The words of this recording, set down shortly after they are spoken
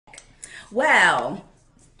Well,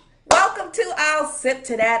 welcome to I'll Sip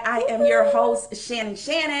to That. I am your host, Shannon.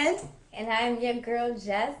 And I'm your girl,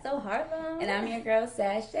 Jess Harlem. And I'm your girl,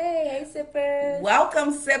 Sashay. Hey, sippers.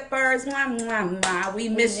 Welcome, sippers. Mwah, mwah, mwah. We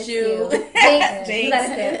missed you. Jinx.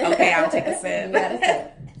 Jinx. Okay, I'll take a sip. You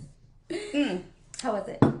gotta sip. How was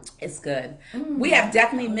it? It's good. We have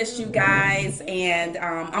definitely missed you guys, and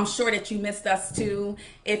I'm sure that you missed us too.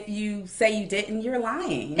 If you say you didn't, you're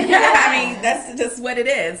lying. I mean, that's just what it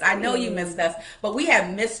is. I know you missed us, but we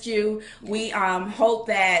have missed you. We hope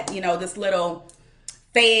that, this little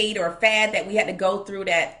fade or fad that we had to go through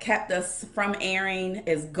that kept us from airing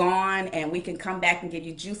is gone, and we can come back and give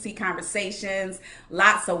you juicy conversations,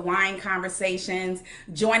 lots of wine conversations,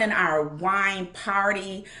 joining our wine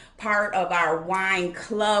party, part of our wine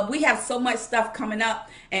club. We have so much stuff coming up,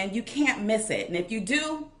 and you can't miss it. And if you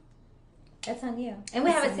do, that's on you. And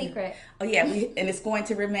we have a secret. Oh yeah, and it's going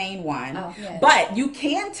to remain one. Oh, yes. But you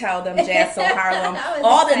can tell them, Jazz Harlem,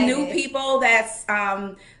 all the new people that's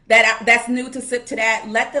new to Sip to That.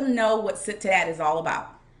 Let them know what Sip to That is all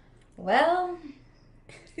about. Well,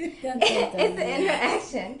 it's an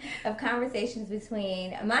interaction of conversations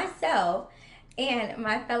between myself and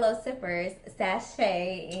my fellow sippers,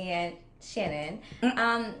 Sashay and Shannon.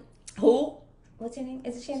 Who? What's your name?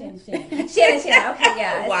 Is it Shannon? Shannon. Shannon. Okay,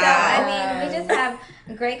 yeah. Wow. So, I mean, we just have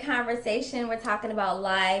a great conversation. We're talking about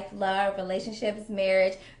life, love, relationships,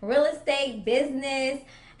 marriage, real estate, business,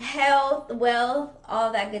 health, wealth,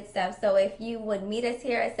 all that good stuff. So if you would meet us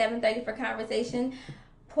here at 7:30 for conversation,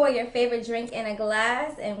 pour your favorite drink in a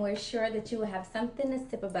glass, and we're sure that you will have something to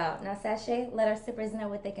sip about. Now, Sashay, let our sippers know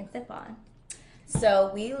what they can sip on. So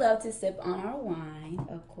we love to sip on our wine,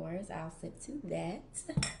 of course. I'll sip to that.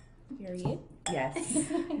 Period. Yes.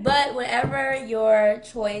 But whatever your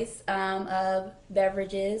choice of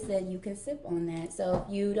beverages, then you can sip on that. So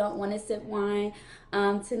if you don't want to sip wine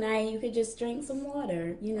tonight, you could just drink some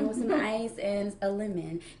water, some ice and a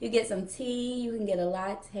lemon. You get some tea, you can get a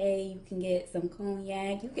latte, you can get some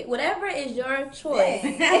cognac, whatever is your choice.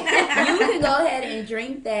 You can go ahead and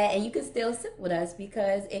drink that, and you can still sip with us,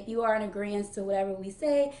 because if you are in agreement to whatever we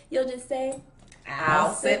say, you'll just say,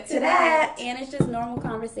 I'll sip to that. And it's just normal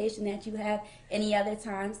conversation that you have any other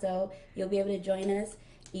time. So you'll be able to join us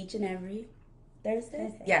each and every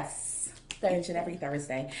Thursday. Yes. Each and every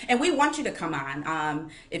Thursday. And we want you to come on.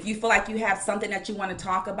 If you feel like you have something that you want to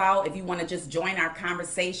talk about, if you want to just join our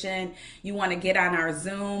conversation, you want to get on our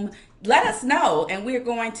Zoom, let us know, and we're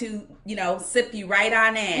going to, sip you right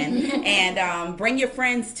on in. And bring your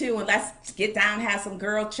friends too, and let's get down, have some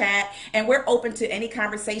girl chat. And we're open to any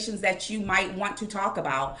conversations that you might want to talk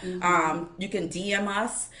about. You can DM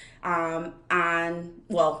us at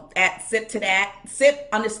sip to that,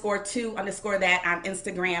 sip_to_that on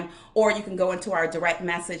Instagram, or you can go into our direct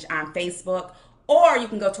message on Facebook, or you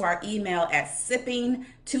can go to our email at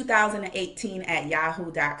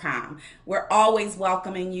sipping2018@yahoo.com. We're always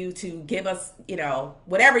welcoming you to give us,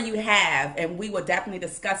 whatever you have, and we will definitely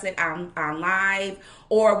discuss it on live,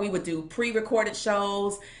 or we would do pre-recorded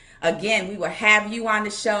shows. Again, we will have you on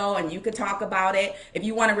the show, and you could talk about it. If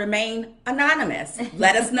you want to remain anonymous,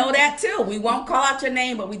 let us know that too. We won't call out your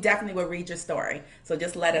name, but we definitely will read your story. So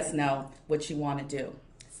just let us know what you want to do.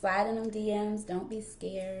 Slide in them DMs. Don't be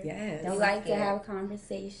scared. Yes. We like to have a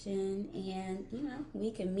conversation, and we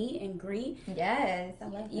can meet and greet. Yes, I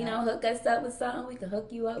like that. Hook us up with something. We can hook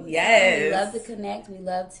you up with yes. something. We love to connect. We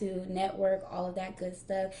love to network. All of that good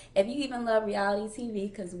stuff. If you even love reality TV,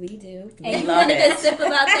 because we do, and you want to sip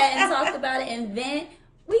about that and talk about it and vent,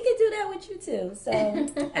 we could do that with you too. So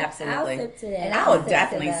absolutely, I'll sip to that. And I would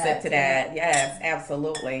definitely sip to that. Yes,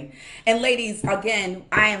 absolutely. And ladies, again,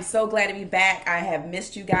 I am so glad to be back. I have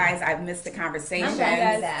missed you guys. I've missed the conversations,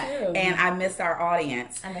 and I missed our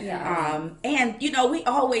audience. I miss our and we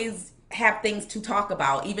always have things to talk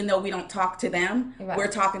about, even though we don't talk to them. Right.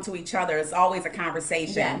 We're talking to each other. It's always a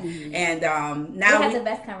conversation. Yes. And now we have the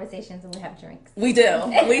best conversations when we have drinks. We do.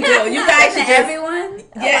 You guys should just, everyone.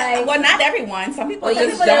 Yeah. Well, not everyone. Some people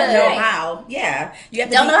just don't know how. Yeah. You have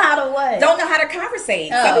to know how to what? Don't know how to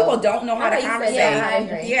conversate. Some people don't know how to conversate. Yeah, I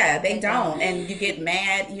agree. Yeah, they don't. And you get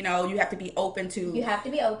mad. You have to be open to. You have to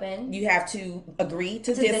be open. You have to agree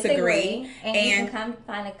to disagree. And you can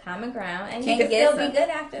find a common ground, and you can still be good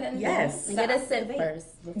after them. Yes. And get a sip first.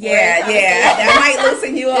 Yeah. That might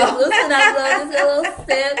loosen you up. Just loosen up a little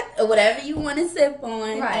sip, or whatever you want to sip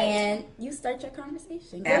on, right. And you start your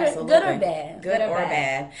conversation. Absolutely. Good or bad. Good or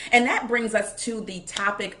bad. And that brings us to the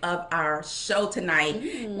topic of our show tonight,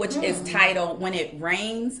 which is titled, When It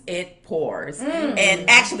Rains, It Pours. And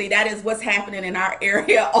actually, that is what's happening in our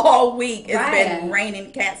area all week. It's been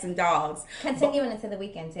raining cats and dogs. Continuing into the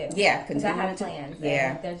weekend, too. Yeah, continuing. I have plans.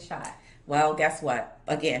 Yeah. They're shot. Well, guess what?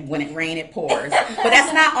 Again, when it rains, it pours. But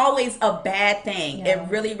that's not always a bad thing. No. It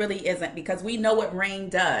really, really isn't, because we know what rain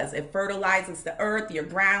does. It fertilizes the earth, your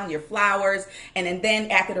ground, your flowers, and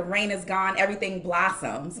then after the rain is gone, everything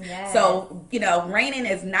blossoms. Yes. So, raining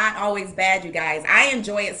is not always bad, you guys. I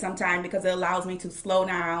enjoy it sometimes because it allows me to slow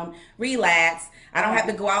down, relax. I don't have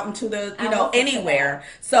to go out into the, anywhere.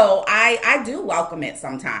 So I do welcome it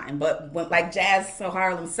sometimes. But like Jazz So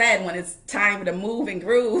Harlem said, when it's time to move and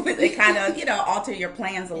groove, they kind of, alter your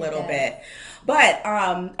plans a little bit. But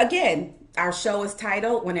again, our show is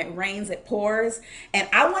titled When It Rains, It Pours. And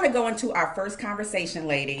I want to go into our first conversation,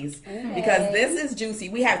 ladies, because this is juicy.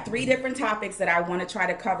 We have 3 different topics that I want to try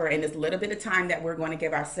to cover in this little bit of time that we're going to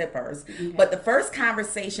give our sippers. But the first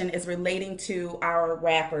conversation is relating to our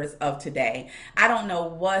rappers of today. I don't know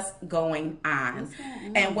what's going on.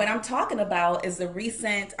 And what I'm talking about is the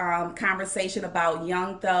recent conversation about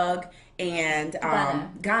Young Thug and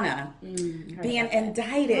Gunna being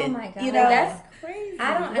indicted. Oh my God. That's crazy.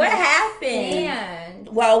 I don't What understand. happened?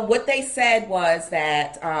 Well, what they said was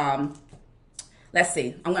that, let's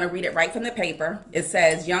see, I'm going to read it right from the paper. It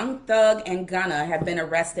says, Young Thug and Gunna have been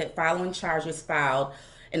arrested following charges filed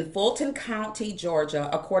in Fulton County, Georgia,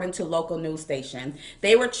 according to local news station.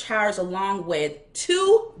 They were charged along with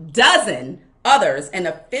 24 others in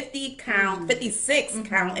a 56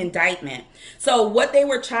 count indictment. So what they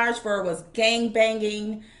were charged for was gang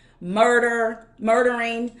banging,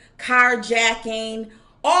 murdering, carjacking,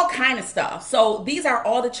 all kind of stuff. So these are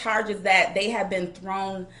all the charges that they have been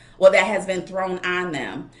thrown, that has been thrown on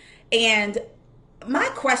them. And my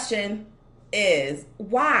question is,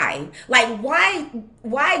 why? Like,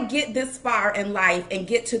 why get this far in life and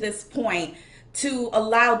get to this point to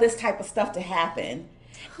allow this type of stuff to happen?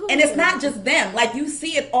 And it's not just them. Like, you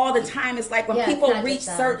see it all the time. It's like when people reach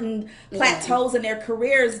certain plateaus in their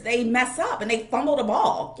careers, they mess up and they fumble the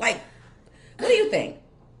ball. Like, what do you think?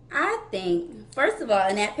 I think, first of all,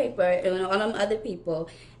 in that paper, and all them other people,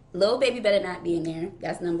 Lil Baby better not be in there.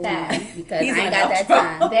 That's number one. Because I ain't got that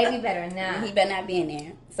time. Baby better not. He better not be in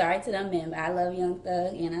there. Sorry to them men, but I love Young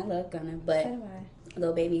Thug and I love Gunna. But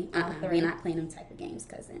Lil Baby, we're not playing them type of games,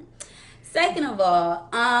 cousin. Second of all,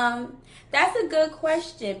 that's a good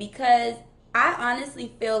question, because I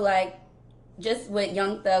honestly feel like just with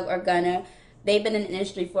Young Thug or Gunna, they've been in the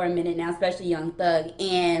industry for a minute now, especially Young Thug,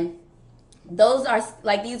 and those are,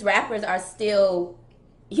 like, these rappers are still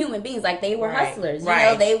human beings. Like, they were hustlers, you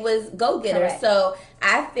know, they was go-getters. So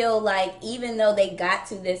I feel like even though they got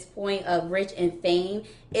to this point of rich and fame,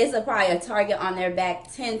 it's probably a target on their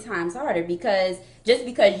back 10 times harder, because just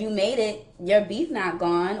because you made it, your beef not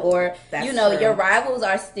gone, or your rivals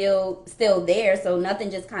are still there, so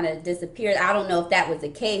nothing just kind of disappeared. I don't know if that was the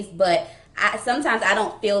case, but sometimes I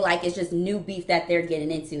don't feel like it's just new beef that they're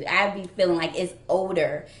getting into. I be feeling like it's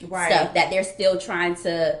older stuff that they're still trying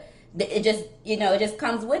to. It just, it just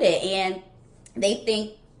comes with it, and they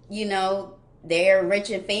think, they're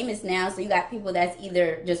rich and famous now. So you got people that's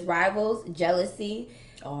either just rivals, jealousy,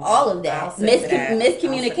 all of that,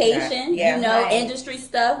 miscommunication, industry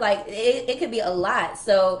stuff. Like, it could be a lot.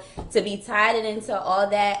 So to be tied into all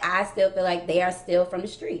that, I still feel like they are still from the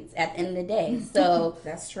streets at the end of the day. So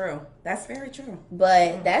that's true. That's very true.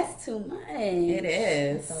 But that's too much. It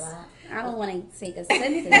is. That's a lot. I don't want to take a sip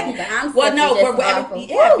to that, but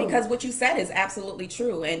I'm because what you said is absolutely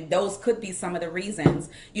true, and those could be some of the reasons,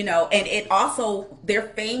 and it also, their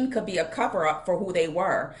fame could be a cover up for who they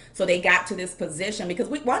were. So they got to this position because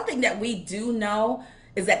one thing that we do know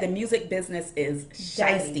is that the music business is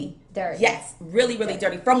shiesty. Dirty. Yes, really, really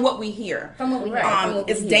dirty. From what we hear.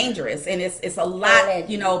 It's dangerous, and it's a lot,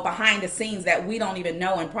 behind the scenes that we don't even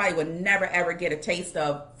know and probably would never ever get a taste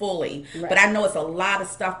of fully. Right. But I know it's a lot of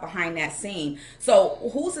stuff behind that scene. So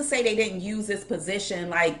who's to say they didn't use this position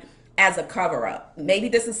like as a cover up? Maybe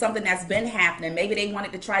this is something that's been happening. Maybe they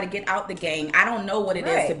wanted to try to get out the gang. I don't know what it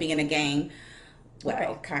is to be in a gang.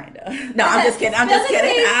 Well, kind of. No, I'm just kidding. I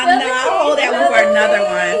know. That one for another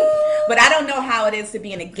one. But I don't know how it is to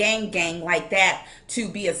be in a gang like that, to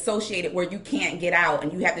be associated where you can't get out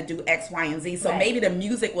and you have to do X, Y, and Z. So maybe the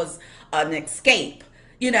music was an escape,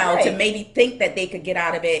 to maybe think that they could get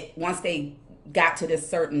out of it once they got to this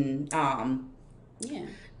certain,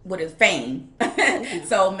 what is fame.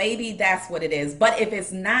 So maybe that's what it is. But if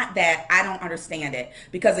it's not that, I don't understand it,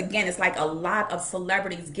 because again, it's like a lot of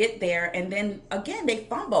celebrities get there and then again they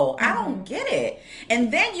fumble. I don't get it.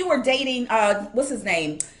 And then you were dating what's his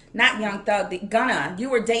name, not Young Thug, Gunna. You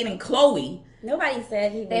were dating Chloe, Nobody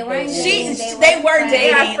said he was They weren't dating. They were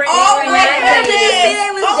They dating. friends. Oh They were my not dating. goodness! They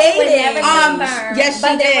was Oh, dating. never confirmed. Yes, she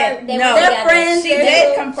But they did. were- they No, were They're together. friends. she They're did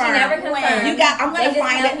still- confirm. She never confirmed. You got. I'm They gonna just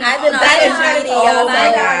find know- it. I've been on That is social your- media. Oh my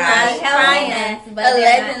Find gosh! out Crying. but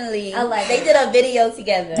they're not- Allegedly. allegedly. They did a video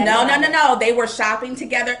together. No. They were shopping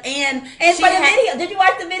together, and And she for the had- video, did you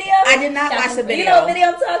watch the video? I did not watch the video. You know what video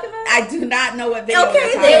I'm talking about? I do not know what video. Okay,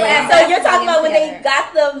 you're talking then. about. So you're talking about when they Together.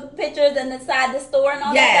 got the pictures and inside the store and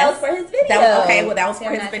all Yes. that? That was for his video. That was, okay, well, that was for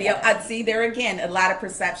They're his not video. together. See, there again, a lot of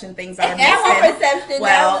perception things are And her missing. perception,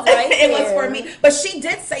 Well, that was right it was there. for me. But she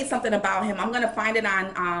did say something about him. I'm gonna find it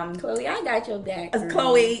on Chloe, I got your back. girl.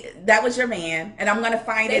 Chloe, that was your man, and I'm gonna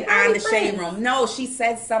find They it on probably the shade friends. room. No, she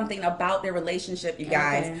said something about their relationship, you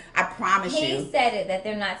guys. Okay. I promise He you. said it that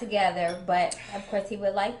they're not together, but of course he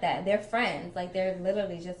would like that. They're friends, like they're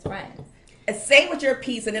literally just friends. Say with your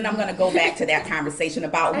piece, and then I'm gonna go back to that conversation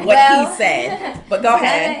about what Well, he said. But go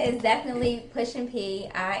ahead. Gunna is definitely pushing P.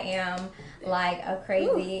 I am like a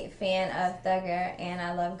crazy fan of Thugger, and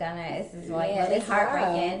I love Gunna. This is like Yeah, really it's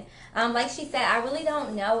heartbreaking. Like she said, I really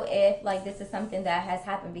don't know if like this is something that has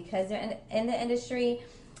happened because they're in the industry.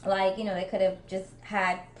 Like, you know, they could have just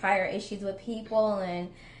had prior issues with people and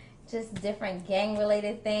just different gang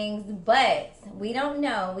related things, but we don't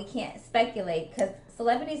know. We can't speculate because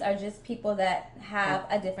celebrities are just people that have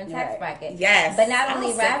a different tax Right. bracket. Yes, But not only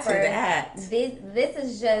I'll stick to rappers, that. this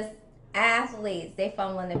is just athletes. They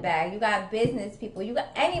fumble in the bag. You got business people. You got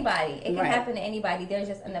anybody. It can Right. happen to anybody. They're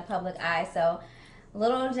just in the public eye. So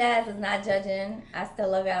Little Jazz is not judging. I still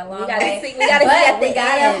love y'all a long We gotta way. see- we gotta see but at the we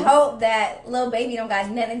gotta end. hope that Lil Baby don't got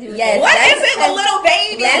nothing to do with Yes, it. What that's- is it with little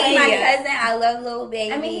baby? That's my cousin. I love little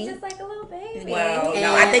baby. I mean, he's just like a little baby. Well, And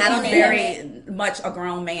no, I think I don't he's even- very much a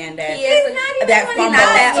grown man that He is He's not even that 21. fumbles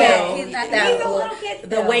not that too. old. He's not that He's a old. little kid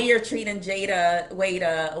The still. way you're treating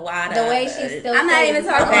Wada, Wada. The way she still I'm not says- even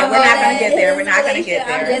talking Okay, about we're not that. gonna get there. We're His not gonna get relationship,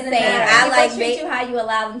 I'm there. just saying, Yeah. I People like treat ba- you how you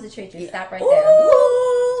allow them to treat you. Stop right there.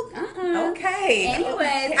 Ooh. Uh-uh. Okay. Anyways,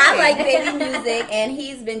 Okay. I like baby music, and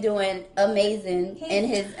he's been doing amazing He's in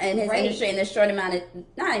his great. industry in a short amount of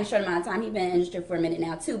not even short amount of time. He's been in the industry for a minute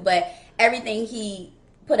now too, but everything he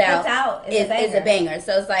put out, is is a banger.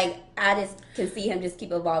 So it's like I just can see him just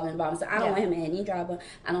keep evolving. So I don't Yeah. want him in any drama.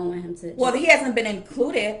 I don't want him to. Well, he hasn't been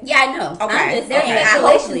included. yeah, I know. Okay. I'm just There's saying. Okay.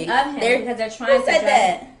 speculations Hopefully, of him They're- because they're trying Who to said drag-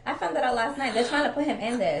 that? I found that out last night. They're trying to put him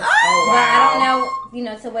in this. Oh, But I wow. don't know, you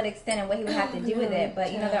know, to what extent and what he would have to do with it.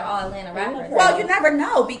 But you know, they're all Atlanta rappers. Well, you never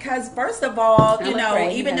know because first of all, I'm you know,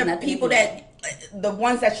 afraid he even has the nothing to people do with that, the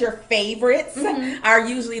ones that's your favorites, are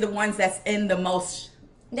usually the ones that's in the most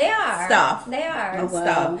They are stuff. They are. Oh, wow.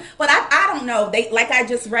 stuff. But I don't know. They like I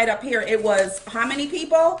just read up here. It was how many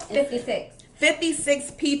people? 56.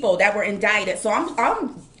 56 people that were indicted. So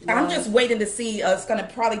I'm just waiting to see. It's going to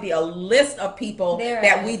probably be a list of people There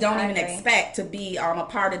that is. we don't I even agree. expect to be a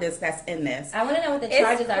part of this. That's in this. I want to know what the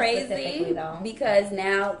charges It's are specifically, crazy though. because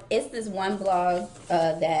now it's this one blog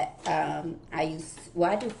that I use.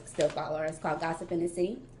 Well, I do still follow her. It's called Gossip in the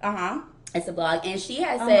City. Uh huh. It's a blog, and she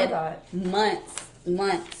had Oh said my God.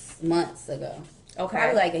 months ago. Okay.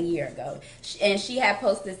 Probably like a year ago. And she had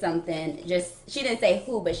posted something, she didn't say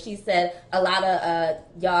who, but she said a lot of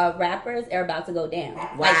y'all rappers are about to go down.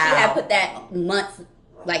 Like she had put that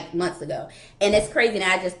months ago. And it's crazy, and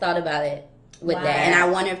I just thought about it with Wow. that. And I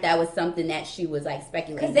wonder if that was something that she was like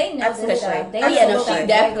speculating. Because they know this Absolutely. stuff. They Oh yeah, no, know she stuff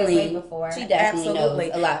definitely, way before. she definitely Absolutely.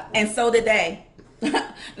 knows a lot. And so did they.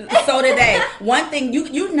 So did they. One thing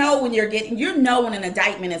you know when when an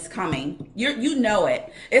indictment is coming. You know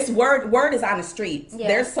it. It's word is on the streets. Yeah.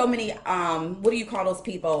 There's so many what do you call those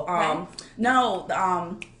people? Right. No,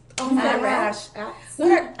 oh my gosh.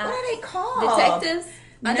 What are they called? Detectives?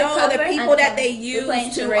 No, the Undercover? people that they We're playing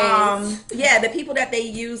use to charades. the people that they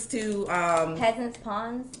use to Peasants,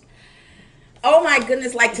 pawns. oh my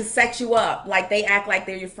goodness, like to set you up. Like they act like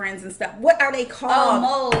they're your friends and stuff. What are they called?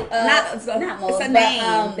 mold. Not mold. it's a but,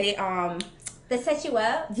 name. They They set you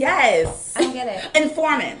up. yes. I don't get it.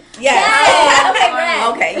 Informant. Yes. Yes. Okay,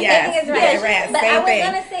 rats. Okay, The yes. thinking is Yeah, rats. rats. But Same I was thing.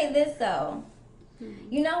 gonna say this though.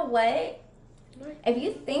 You know what? If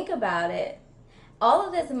you think about it, all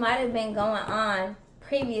of this might have been going on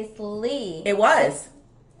previously. It was.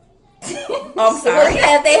 Oh, I'm Well, sorry.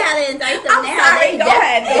 yeah, if they had to indict them I'm now, sorry. they Go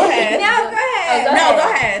ahead. Go ahead. No, go ahead. Oh, No, go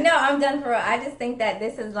ahead. No, I'm done for real. I just think that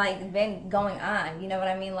this has like been going on. You know what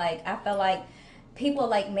I mean? Like I feel like people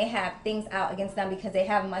like may have things out against them because they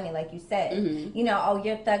have money, like you said. Mhm. You know, oh,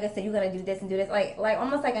 you're thugger, so you gotta do this and do this. Like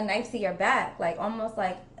almost like a knife to your back. Like almost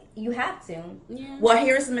like you have to. Yeah. Well,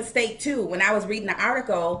 here's a mistake too. When I was reading the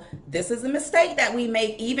article, this is a mistake that we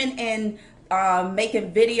make even in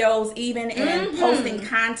making videos, even in posting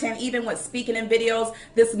content, even with speaking in videos,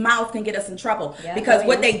 this mouth can get us in trouble. Yeah. Because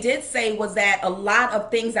what they did say was that a lot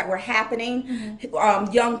of things that were happening,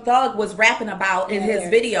 Young Thug was rapping about in his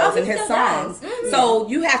videos and his songs. So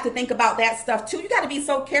you have to think about that stuff too. You got to be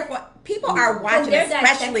so careful. People are watching,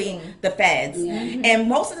 especially the feds. And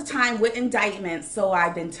most of the time with indictments, so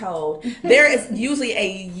I've been told, there is usually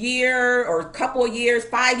a year or a couple of years,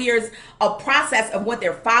 5 years of process of what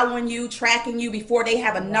they're following you, tracking you before they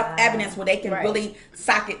have enough evidence where they can really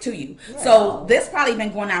sock it to you. So this probably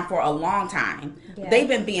been going on for a long time. They've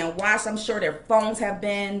been being watched. I'm sure their phones have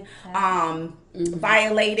been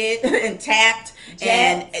violated and tapped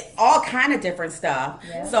and all kind of different stuff.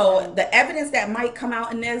 So the evidence that might come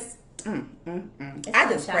out in this, I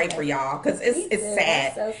just pray for y'all because it's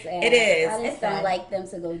sad. So sad. It is. I just don't like them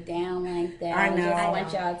to go down like that. I know. I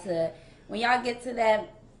want y'all to, when y'all get to that,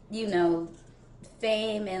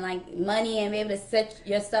 fame and like money and be able to set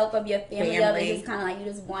yourself up, your family up, it's just kind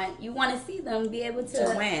of like you want to see them be able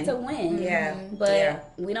to win. Yeah.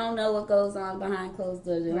 But we don't know what goes on behind closed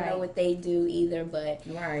doors. We don't know what they do either. But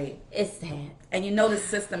it's sad. And the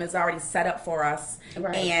system is already set up for us.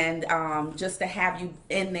 And just to have you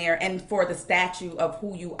in there and for the statue of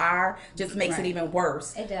who you are just makes it even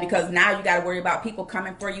worse. It does. Because now you got to worry about people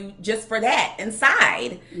coming for you just for that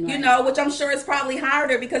inside, which I'm sure is probably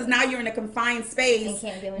harder because now you're in a confined space.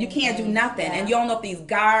 You can't do nothing. And you don't know if these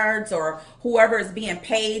guards or whoever is being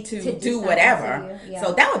paid to do whatever.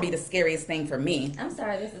 So that would be the scariest thing for me. I'm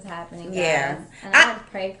sorry this is happening, guys. Yeah. And I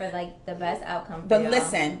pray for the best outcome for But y'all.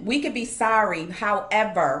 listen, we could be sorry.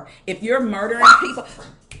 However, if you're murdering people,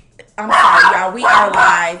 I'm sorry, y'all. We are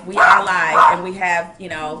live. And we have,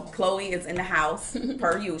 Chloe is in the house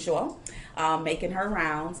per usual, making her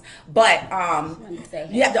rounds. But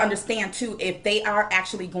you have to understand too, if they are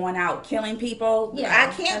actually going out killing people,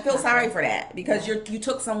 I can't feel sorry for that because you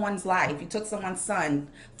took someone's life, you took someone's son,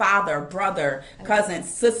 father, brother, cousin,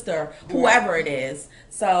 sister, whoever it is.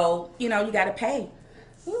 So you got to pay.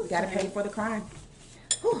 You got to pay for the crime.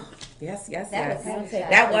 Whew. Yes.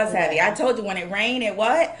 That was heavy. I told you when it rained, it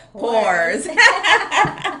what? Pours.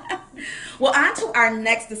 Well, on to our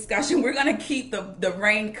next discussion. We're going to keep the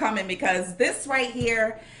rain coming because this right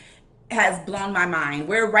here has blown my mind.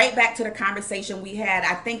 We're right back to the conversation we had,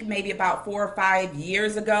 I think maybe about 4 or 5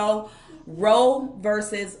 years ago, Roe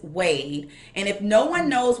versus Wade. And if no one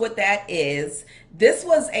knows what that is, this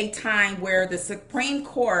was a time where the Supreme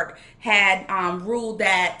Court had ruled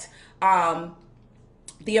that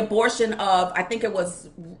the abortion of, I think it was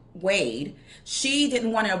Wade, she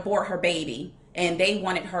didn't want to abort her baby and they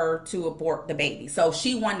wanted her to abort the baby. So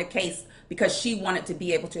she won the case because she wanted to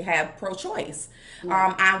be able to have pro-choice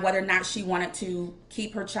on whether or not she wanted to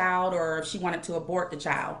keep her child or if she wanted to abort the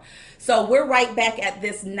child. So we're right back at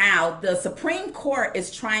this now. The Supreme Court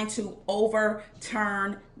is trying to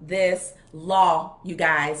overturn this law, you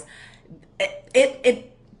guys.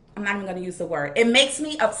 I'm not even going to use the word. It makes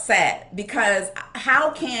me upset because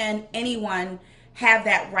how can anyone have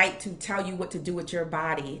that right to tell you what to do with your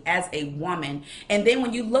body as a woman? And then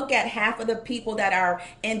when you look at half of the people that are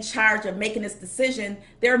in charge of making this decision,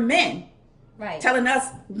 they're men. Telling us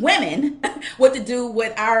women what to do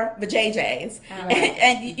with our vajayjays.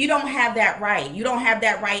 And you don't have that right. You don't have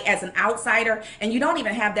that right as an outsider, and you don't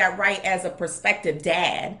even have that right as a prospective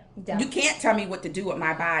dad. You can't tell me what to do with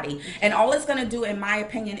my body. And all it's going to do, in my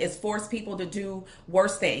opinion, is force people to do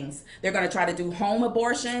worse things. They're going to try to do home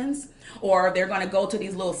abortions, or they're going to go to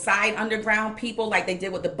these little side underground people like they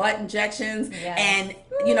did with the butt injections and,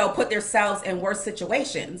 put themselves in worse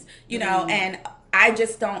situations, and I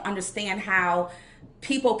just don't understand how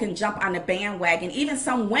people can jump on the bandwagon, even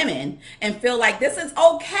some women, and feel like this is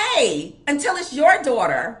okay until it's your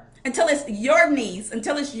daughter, until it's your niece,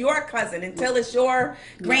 until it's your cousin, until it's your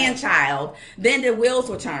grandchild. Then the wheels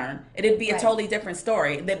will turn. It'd be a totally different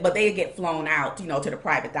story. But they get flown out, to the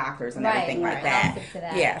private doctors and everything like that.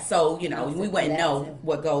 Yeah, so, we wouldn't know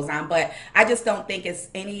what goes on. But I just don't think it's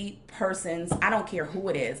any person's, I don't care who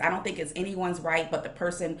it is, I don't think it's anyone's right but the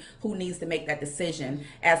person who needs to make that decision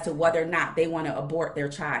as to whether or not they want to abort their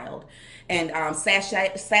child. And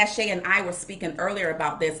Sashay and I were speaking earlier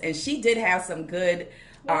about this, and she did have some good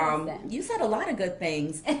you said a lot of good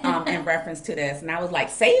things in reference to this, and I was like,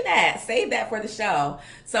 save that for the show.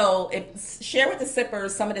 So share with the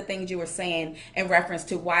sippers some of the things you were saying in reference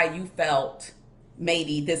to why you felt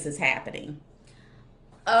maybe this is happening.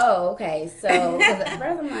 Oh, okay. So first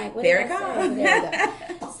I'm like, what there did it I say? goes.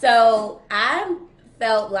 There you go. So I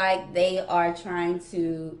felt like they are trying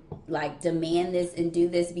to demand this and do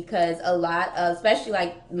this because a lot of, especially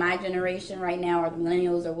like my generation right now or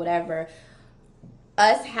millennials or whatever,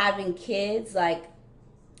 us having kids like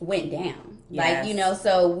went down. Yes. Like,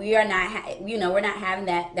 so we are not, we're not having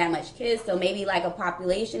that much kids. So maybe like a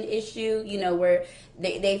population issue, where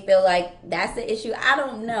they feel like that's the issue. I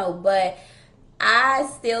don't know, but I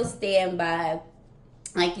still stand by,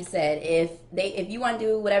 like you said, if you want to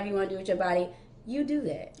do whatever you want to do with your body, you do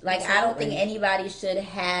that. Like, Absolutely. I don't think anybody should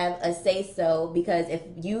have a say so, because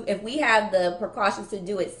if we have the precautions to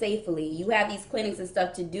do it safely, you have these clinics and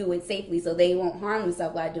stuff to do it safely so they won't harm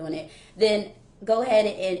themselves by doing it, then go ahead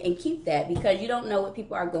and keep that, because you don't know what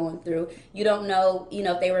people are going through. You don't know,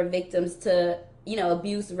 if they were victims to,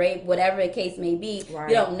 abuse, rape, whatever the case may be. Right.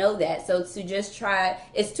 You don't know that. So to just try,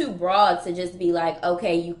 it's too broad to just be like,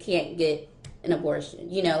 okay, you can't get an abortion,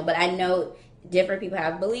 but I know different people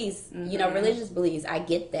have beliefs, religious beliefs. I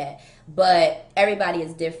get that. But everybody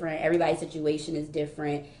is different. Everybody's situation is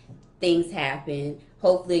different. Things happen.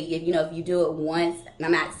 Hopefully, if you do it once,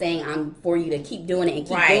 I'm not saying I'm for you to keep doing it and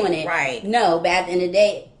keep doing it. Right. No, but at the end of the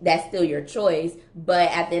day, that's still your choice. But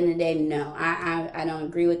at the end of the day, no, I don't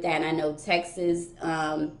agree with that. And I know Texas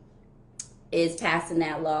is passing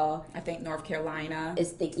that law. I think North Carolina.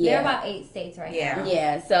 There are about 8 states right now.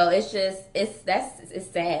 Yeah. So it's just it's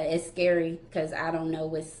sad. It's scary, because I don't know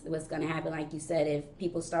what's going to happen. Like you said, if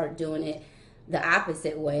people start doing it the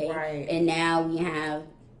opposite way, right? And now we have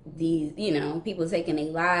these, people taking their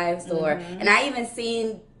lives, or and I even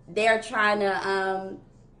seen they're trying to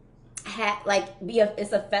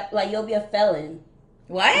you'll be a felon.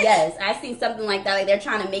 What? Yes, I seen something like that. Like, they're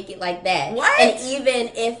trying to make it like that. What? And even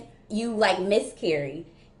if you miscarry,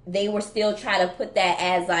 they were still trying to put that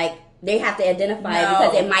as like they have to identify it,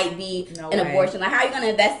 because it might be an abortion. Like, how are you going to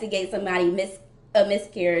investigate somebody a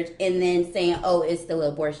miscarriage and then saying, oh, it's still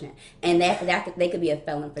an abortion, and that they could be a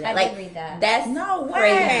felon for that? I did read that. That's no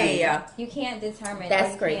crazy. way. You can't determine.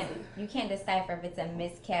 That's crazy. You can't decipher if it's a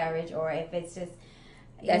miscarriage or if it's just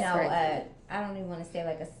crazy. I don't even want to say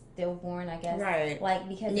like a stillborn, I guess. Right. Like,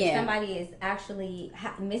 because if somebody is actually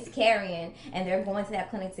miscarrying and they're going to that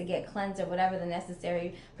clinic to get cleansed or whatever the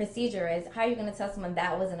necessary procedure is, how are you going to tell someone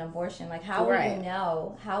that was an abortion? Like, how will you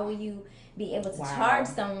know? How will you be able to charge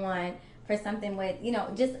someone for something with,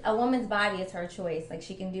 just a woman's body is her choice. Like,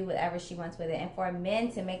 she can do whatever she wants with it. And for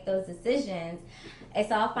men to make those decisions,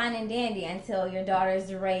 it's all fine and dandy until your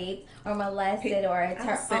daughter's raped or molested, or it's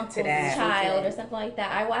her uncle's child or something like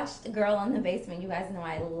that. I watched Girl in the Basement. You guys know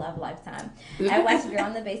I love Lifetime. I watched Girl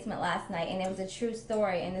in the Basement last night, and it was a true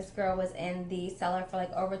story. And this girl was in the cellar for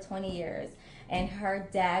like over 20 years. And her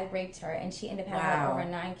dad raped her, and she ended up having like over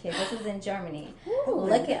 9 kids. This was in Germany.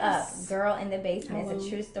 Look it up. Girl in the Basement. It's a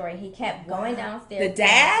true story. He kept going downstairs. The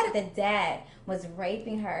dad? The dad was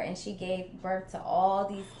raping her, and she gave birth to all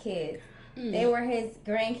these kids. They were his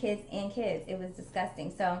grandkids and kids. It was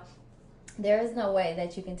disgusting. So there is no way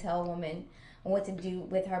that you can tell a woman what to do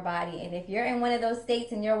with her body. And if you're in one of those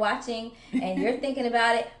states and you're watching and you're thinking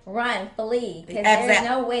about it, run, flee. Because there's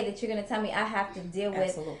no way that you're going to tell me I have to deal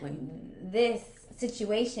with this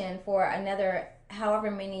situation for another however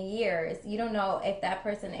many years. You don't know if that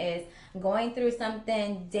person is going through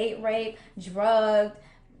something, date rape, drugged,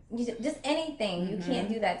 just anything. You can't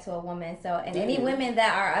do that to a woman. So, and any women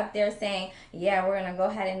that are up there saying, yeah, we're going to go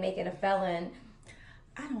ahead and make it a felon,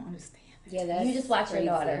 I don't understand. Yeah, you just watch your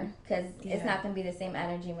daughter, because it's not going to be the same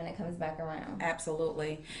energy when it comes back around.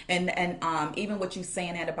 Absolutely. And even what you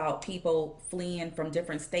saying that about people fleeing from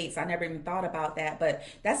different states, I never even thought about that, but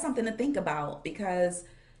that's something to think about, because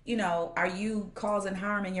are you causing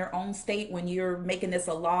harm in your own state when you're making this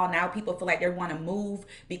a law? Now people feel like they want to move,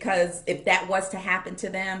 because if that was to happen to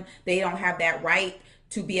them, they don't have that right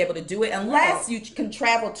to be able to do it unless you can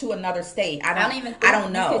travel to another state. I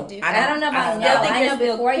don't know. I don't know about I think you're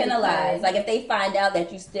still before penalized. Like, if they find out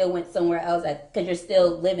that you still went somewhere else, because you're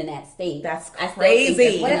still living that state. That's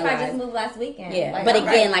crazy. What if I just moved last weekend? Yeah, like, but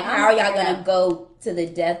again, like, how are y'all gonna go to the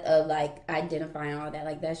depth of like identifying all that?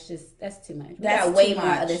 Like, that's too much. We got way more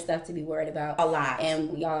other stuff to be worried about. A lot.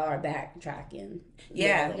 And y'all are backtracking.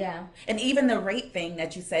 Yeah. And even the rape thing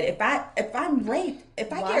that you said, if I'm raped,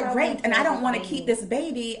 if I get raped and I don't want to keep this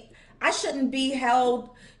baby, I shouldn't be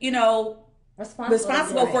held,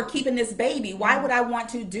 responsible for keeping this baby. Why would I want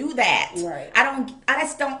to do that? Right. I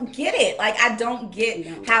just don't get it. Like, I don't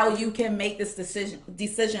get how you can make this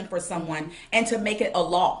decision for someone and to make it a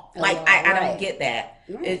law. I don't get that.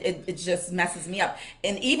 Right. It just messes me up.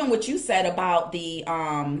 And even what you said about the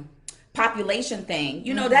population thing,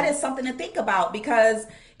 that is something to think about, because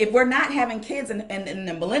if we're not having kids and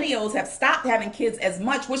the millennials have stopped having kids as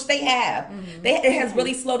much, which they have, it has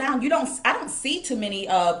really slowed down. I don't see too many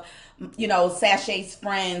of Sashay's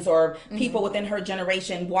friends or people within her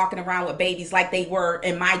generation walking around with babies like they were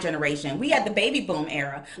in my generation. We had the baby boom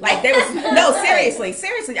era. Like there was no,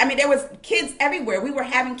 seriously. I mean, there was kids everywhere. We were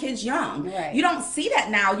having kids young. Right. You don't see that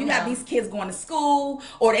now. You got these kids going to school,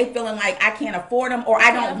 or they feeling like I can't afford them, or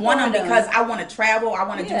I don't want them because I want to travel. I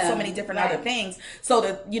want to do so many different other things. So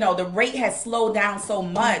the rate has slowed down so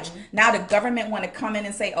much. Now the government want to come in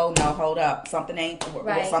and say, oh no, hold up, something ain't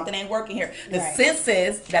working here. The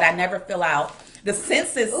census that I never fill out. The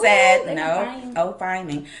census said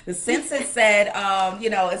finding. The census said,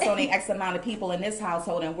 it's only X amount of people in this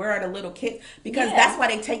household, and where are the little kids? Because that's why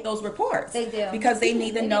they take those reports. They do, because they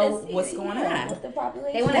need to know what's going on with the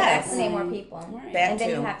population. They want to vaccinate more people, and then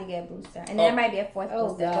you have to get a booster, and then there might be a fourth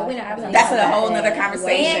booster. But we're not gonna that's a whole nother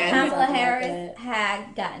conversation. And Kamala Harris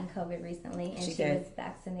had gotten COVID recently, and she was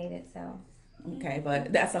vaccinated. So. Okay,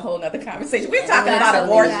 but that's a whole nother conversation. We're talking about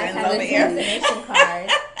abortions over here.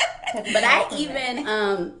 But I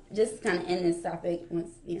even just kind of end this topic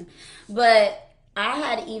but I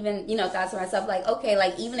had even thought to myself like, okay,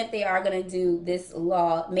 like even if they are gonna do this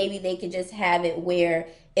law, maybe they could just have it where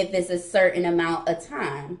if it's a certain amount of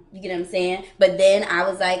time, you get what I'm saying? But then I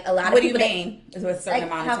was like, a lot of people. What do you mean? Is a certain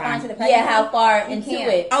amount of time? How far into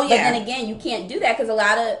it? Oh yeah. But then again, you can't do that because a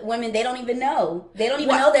lot of women, they don't even know. They don't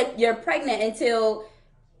even know that you're pregnant until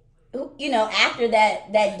after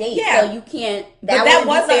that date. Yeah. So you can't. That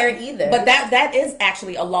wasn't fair either. But that is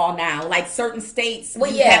actually a law now. Like certain states,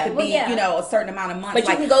 you have to be a certain amount of months. But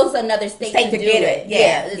you can go to another state to do get it.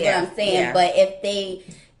 Yeah, is what I'm saying. Yeah. But if they.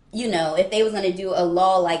 If they was going to do a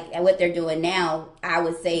law like what they're doing now, I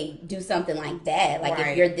would say do something like that. Like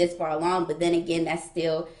if you're this far along, but then again, that's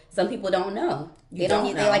still, some people don't know. They don't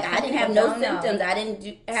know. They're like, I didn't have no symptoms. I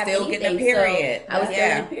didn't have still anything. Getting a period. So I was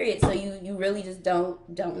still in a period. So you really just don't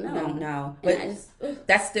know. Don't know. But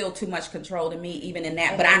that's still too much control to me, even in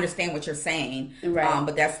that. But I understand what you're saying. Right.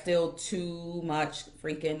 But that's still too much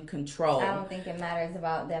freaking control. I don't think it matters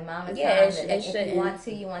about the amount of time. If you want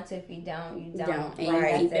to, you want to. If you don't, you don't. And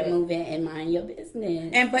you keep it moving and mind your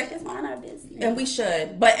business. But just mind our business. And we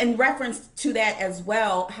should. But in reference to that as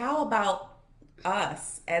well, how about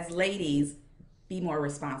us as ladies be more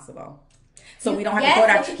responsible? So we don't have to go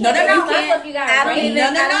down. No. I'm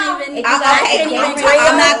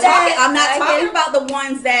not talking about the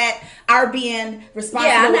ones that are being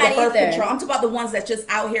responsible with the birth control. I'm talking about the ones that just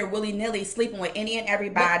out here willy nilly sleeping with any and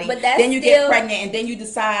everybody. But then you get pregnant and then you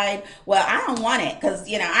decide, well, I don't want it because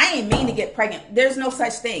I ain't mean to get pregnant. There's no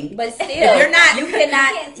such thing. But still, you're not. You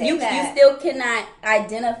cannot. You still cannot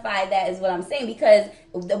identify that, is what I'm saying, because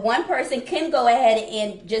the one person can go ahead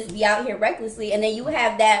and just be out here recklessly, and then you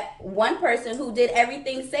have that one person who did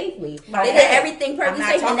everything safely. Okay. They did everything perfectly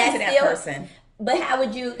safe, and that's still. Person. But how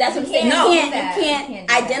would you? That's what I'm saying. You can't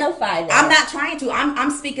identify that. I'm not trying to. I'm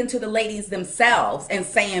speaking to the ladies themselves and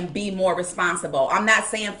saying be more responsible. I'm not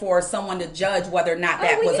saying for someone to judge whether or not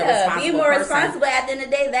that was a responsible be more person. Responsible. At the end of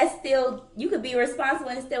the day, that's still, you could be responsible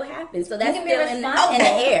and it still happens. So that's still in the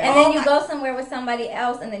air. And then you go somewhere with somebody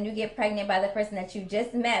else, and then you get pregnant by the person that you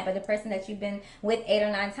just met, but the person that you've been with 8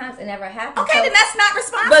 or 9 times, it never happened. Okay, then that's not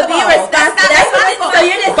responsible. But be responsible. So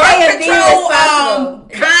you're just saying be responsible.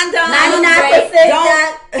 Condom. 99%.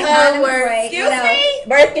 Don't work. Excuse me?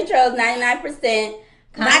 Birth control is 99%.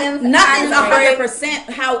 Nothing's 100%.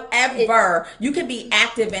 However, you can be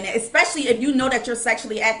active in it, especially if you know that you're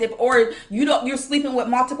sexually active or you're sleeping with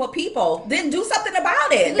multiple people. Then do something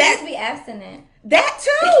about it. You just be abstinent. That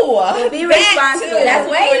too. Be responsible. That's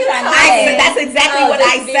what you were trying to say. That's exactly what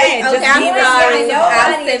I said. Okay, I'm sorry.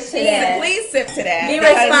 I'll sip to that. Please sip to that. Be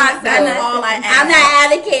responsible. That's all I ask. I'm not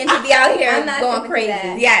advocating to be out here going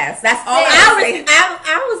crazy. Yes, that's all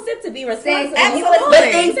I will sip to be responsible. Absolutely. But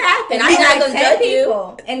things happen. I'm not going to judge you.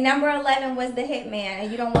 And number 11 was the hitman, and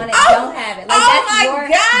you don't want it, don't have it. Like,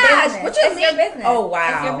 that's your business. It's your business. Oh, wow.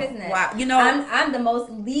 It's your business. Wow. I'm the most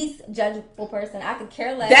least judgeable person. I could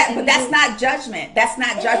care less. But that's not judgment. That's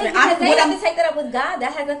not judgment. They have to take that up with God.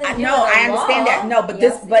 That has nothing to do with the law. I understand that. No, but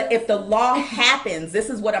but if the law happens, this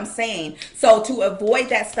is what I'm saying. So to avoid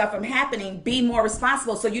that stuff from happening, be more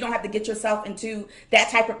responsible so you don't have to get yourself into that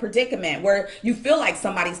type of predicament where you feel like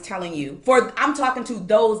somebody's telling you. I'm talking to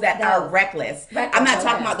those that are reckless. I'm not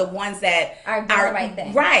talking about the ones that are doing the right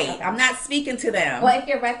thing. Right. Okay. I'm not speaking to them. Well, if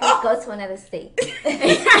you're reckless, go to another state. Do not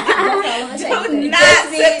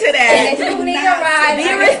sit to that. If you need a ride,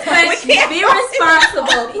 be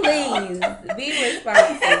responsible, please. Be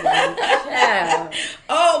responsible. Yeah.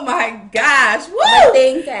 Oh my gosh. Woo! But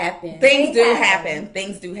things happen. Things do happen.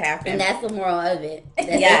 Things do happen. And that's the moral of it. That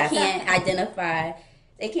they can't identify.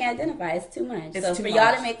 They can't identify. It's too much. So for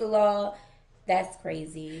y'all to make a law That's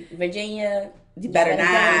crazy. Virginia, you better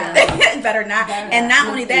not. Better not. And not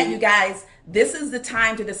only that, you guys, this is the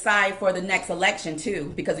time to decide for the next election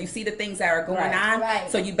too, because you see the things that are going on. Right.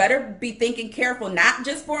 So you better be thinking careful, not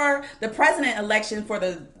just for the president election, for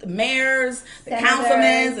the mayors, the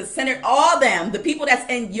councilmen, the senator, all them, the people that's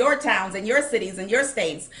in your towns and your cities and your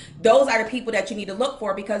states. Those are the people that you need to look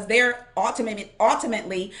for, because they're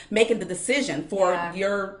ultimately making the decision for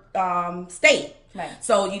your state. Right.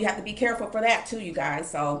 So you have to be careful for that too, you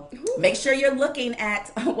guys. So make sure you're looking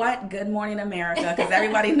at what Good Morning America, because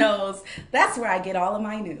everybody knows that's where I get all of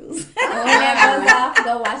my news. When that goes off,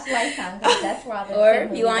 go watch Lifetime, because that's where all the or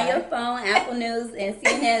good if you on movies your are. phone, Apple News and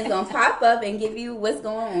CNN is gonna pop up and give you what's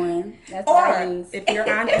going on. That's what I Or use. if you're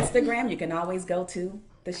on Instagram, you can always go to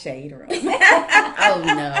the Shade Room. Oh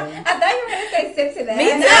no. I thought you were going to say sip to that. Me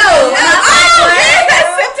too.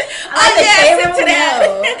 Sip to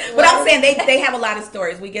that. No. But I'm saying they have a lot of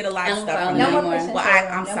stories. We get a lot of I'm stuff from following No them. more more. pushing. Well, Shade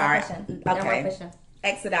Room. I'm No more sorry. pushing. No more Okay. pushing.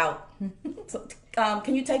 Exit out. So,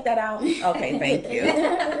 can you take that out? Okay, thank you.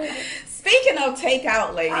 Speaking of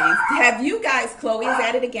takeout, ladies, have you guys, Chloe is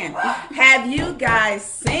at it again. Have you guys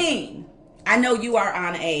seen, I know you are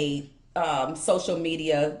on a social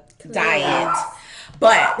media diet,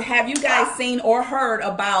 but have you guys seen or heard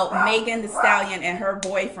about Megan Thee Stallion and her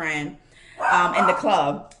boyfriend in the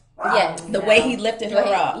club? Yes. The way he lifted her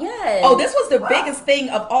up. Yes. Oh, this was the biggest thing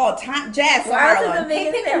of all time. Jazz from Why was it the Harlem.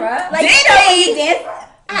 biggest Picked thing? her up. Like, Did you know when he? you dance,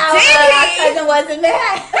 how Did my he? cousin wasn't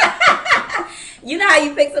mad. You know how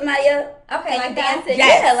you pick somebody up? Okay, like and that? dancing?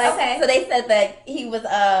 Yes. Yeah, like, Okay. so they said that he was, they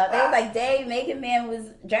was like, Dave, Megan Man was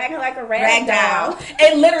dragging her like a rag doll.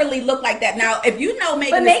 It literally looked like that. Now, if you know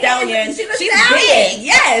Megan Thee Megan is- Stallion, she's a she's stallion. big.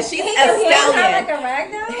 Yes, she's He a held her stallion. like a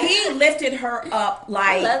rag doll? He lifted her up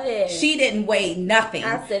like love it. she didn't weigh nothing,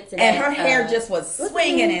 I'll sit to and that. her hair just was what's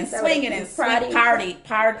swinging the name? and That swinging was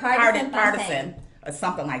and partisan or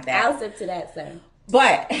something like that. I'll sip to that, sir.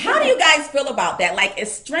 But how do you guys feel about that? Like, is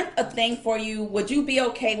strength a thing for you? Would you be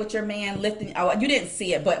okay with your man lifting? Oh, you didn't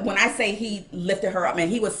see it, but when I say he lifted her up, man,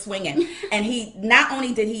 he was swinging, and he not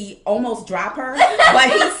only did he almost drop her, but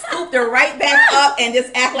he scooped her right back up and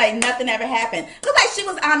just act like nothing ever happened. Looked like she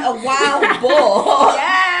was on a wild bull.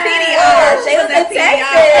 Yes. PDR. She was at PDR.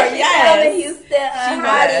 Yes. Yes. Houston,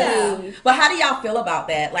 She was. But how do y'all feel about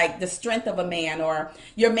that? Like the strength of a man, or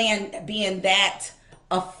your man being that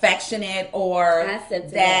affectionate, or I said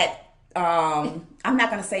to that I'm not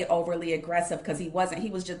gonna say overly aggressive, because he wasn't.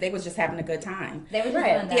 They was just having a good time. They were just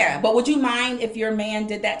Right. doing that. Yeah, but would you mind if your man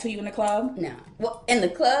did that to you in the club? No. Well, in the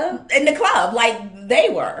club, In the club, like they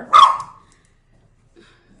were.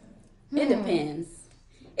 it depends.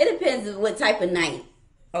 It depends on what type of night.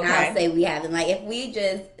 Okay. I'll say we having. Like, if we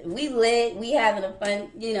lit, we having a fun,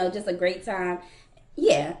 just a great time.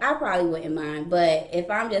 Yeah, I probably wouldn't mind. But if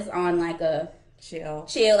I'm just on like a Chill.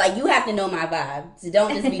 like, you have to know my vibe. So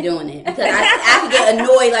don't just be doing it, because I could get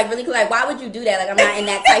annoyed, like really, like, why would you do that? Like, I'm not in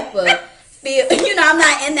that type of feel. I'm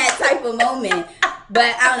not in that type of moment.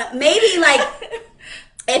 But I don't know. Maybe like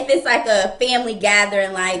if it's like a family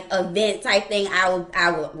gathering, like event type thing, I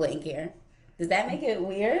wouldn't care. Does that make it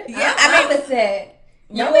weird? Yeah, I'm opposite.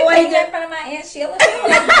 You Don't be would putting want that in front of my Aunt Sheila.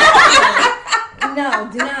 No,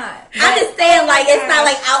 do not. I'm just saying, like, it's not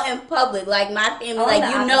like out in public. Like, my family, Oh, like,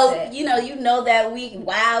 the opposite. you know that we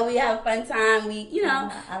have a fun time. We,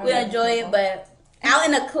 I don't we know enjoy people. it. But out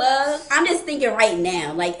in the club, I'm just thinking right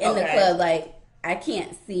now, like in the Okay. club, like I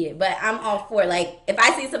can't see it, but I'm all for it. Like, if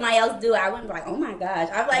I see somebody else do it, I wouldn't be like, oh my gosh.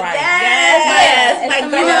 I'm like, Right. yes, Like,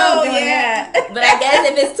 somebody you else know, doing yeah. But I guess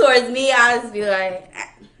if it's towards me, I'll just be like,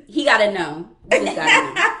 he gotta know. He just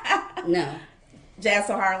gotta know. No. Jazz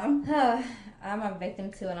or Harlem? I'm a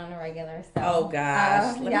victim to it on a regular. So, Oh,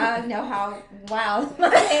 gosh. y'all know how wild my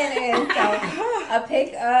man is. So a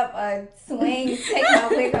pick up, a swing, take my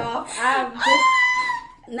wig off. I'm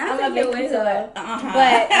Not a victim to it. Uh-huh.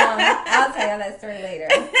 But I'll tell y'all that story later.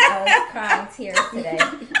 I was crying tears today.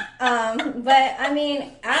 But I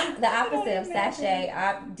mean, I'm the opposite of sachet.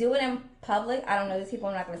 I do it in public. I don't know these people.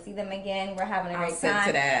 I'm not going to see them again. We're having a I'll great sit time.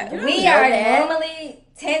 to that. We know are that. normally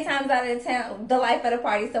 10 times out of 10 the life of the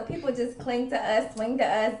party. So people just cling to us, swing to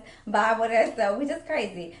us, vibe with us. So we just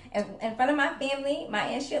crazy. And in front of my family, my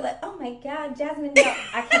Aunt Sheila, oh my God, Jasmine, no,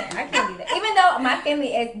 I can't do that. Even though my family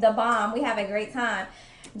is the bomb, we have a great time.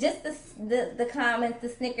 Just the comments, the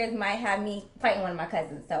snickers might have me fighting one of my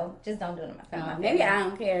cousins. So just don't do it in my family. Maybe I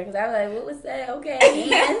don't care, because I was like, what was that? Okay,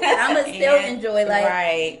 and I'm gonna still enjoy, like,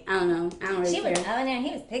 right. I don't know. I don't really She care. was over there and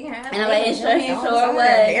he was picking her up. And I'm like, it sure was.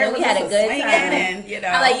 There And we had a just good swinging time. and,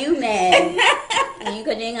 I'm like, you mad?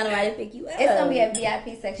 Because you ain't gonna nobody to pick you up. It's gonna be a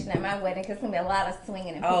VIP section at my wedding because it's gonna be a lot of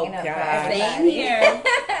swinging and picking up. God. For Same here.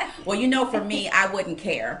 Well, for me, I wouldn't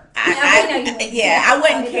care. I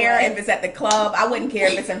wouldn't care if it's at the club. I wouldn't care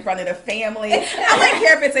if it's in front of the family. I wouldn't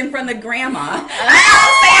care if it's in front of grandma.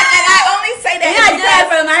 I only say that. Yeah, I did that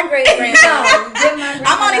for my great grandma.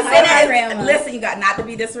 I'm only saying that. Listen, you got not to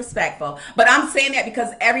be disrespectful, but I'm saying that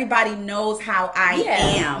because everybody knows how I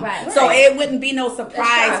am. Right. So it wouldn't be no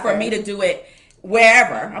surprise for me to do it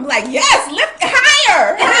wherever. I'm like, yes, lift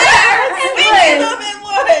higher.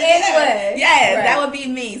 Yes, right. that would be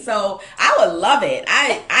me. So I would love it.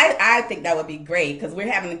 I think that would be great because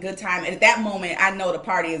we're having a good time. And at that moment, I know the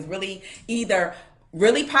party is really either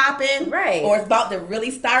really popping, right, or it's about to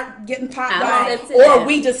really start getting popped off, or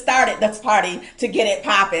we just started this party to get it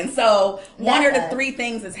popping. So one of the three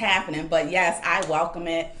things is happening. But yes, I welcome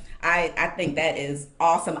it. I think that is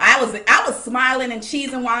awesome. I was smiling and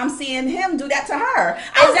cheesing while I'm seeing him do that to her.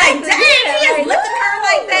 I was like, dang, he is lifting her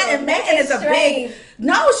like that. And Megan is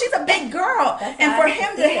she's a big girl. And for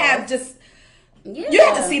him to have just, you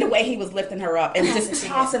had to see the way he was lifting her up and just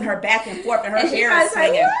tossing her back and forth and her hair is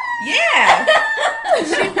swinging. Yeah,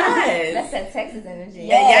 she was. That's that Texas energy.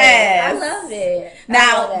 Yes. I love it.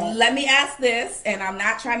 Now, let me ask this, and I'm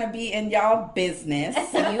not trying to be in y'all business,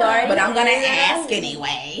 but I'm going to ask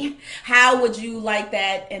anyway. How would you like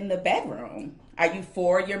that in the bedroom? Are you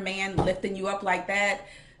for your man lifting you up like that,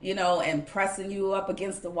 and pressing you up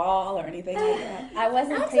against the wall or anything like that? I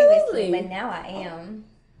wasn't previously, but now I am.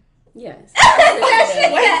 Yes.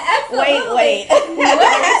 Wait.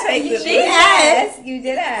 She asked. You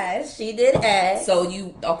did ask. She did ask. So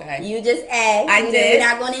okay. You just asked. I did. We're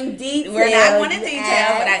not going in detail. We're not going in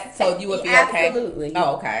detail, so you would be okay. Absolutely.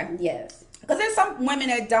 Oh, okay. Yes. Because there's some women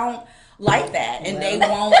that don't like that, and they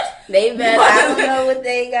won't. They better. I don't know what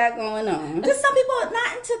they got going on. Just some people are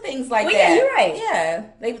not into things like that. Yeah, you're right. Yeah,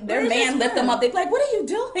 their man lift them up. They be like, "What are you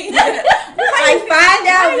doing?" Find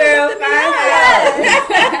out, girl. Find out.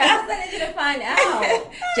 I need you to find out.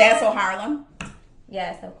 Jazz Harlem.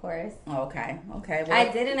 Yes, of course. Okay. Well, I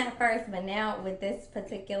didn't at first, but now with this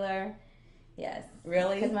particular, yes.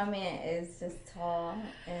 Really? Because my man is just tall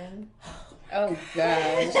and. Oh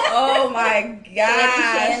gosh. Oh my gosh.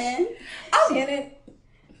 Shannon. Shannon.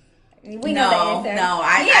 We know the answer. No,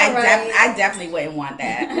 I definitely wouldn't want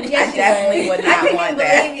that. Yes, I definitely would not want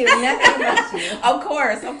that. I couldn't believe you. Nothing about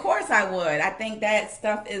you. Of course I would. I think that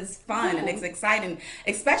stuff is fun and it's exciting,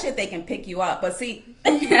 especially if they can pick you up. But see,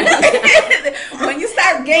 when you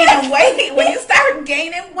start gaining weight,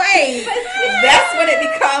 that's when it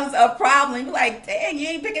becomes a problem. You're like, dang, you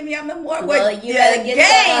ain't picking me up no more. Well, you better get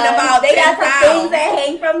about they got some things that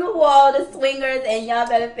hang from the wall, the swingers, and y'all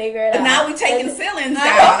better figure it out. Now we taking ceilings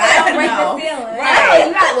down. Break the ceiling. Right.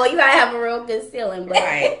 You gotta have a real good ceiling. But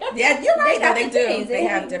right. Yeah, you're right. They do. Things. They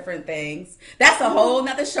have different things. That's a whole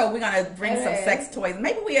nother show. We're gonna bring some sex toys.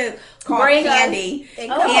 Maybe we'll call Candy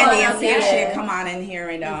and see if she'll come on in here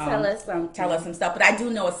and tell us some stuff. But I do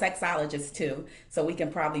know a sexologist too, so we can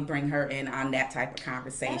probably bring her in on that type of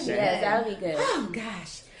conversation. Yes, that would be good. Oh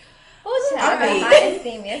gosh. Oh, child. Hot and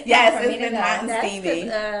steamy. Yes, it's been hot and steamy.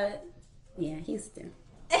 Yeah, Houston.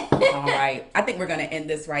 All right. I think we're going to end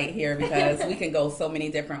this right here because we can go so many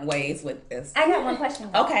different ways with this. I got one question.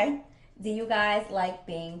 Okay. Do you guys like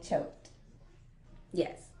being choked?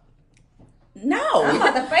 Yes. No. I'm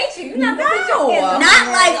about to fight you. You're not Not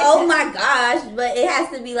like, oh my gosh, but it has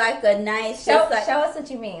to be like a nice show us what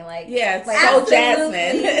you mean. Like, yeah, like, so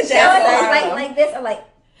Jasmine. Show us like this or like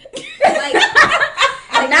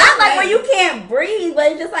not like where you can't breathe,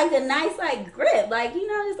 but it's just like a nice grip,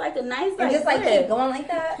 just like a nice and just grip. keep going like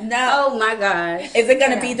that. No. Oh my gosh. Is it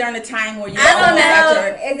gonna be during the time where you? I don't know.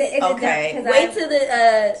 Is it okay. Wait till the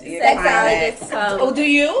sexologist comes. Oh, do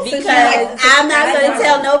you? Because I'm not gonna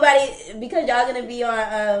tell nobody because y'all gonna be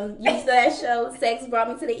on you used to that show Sex Brought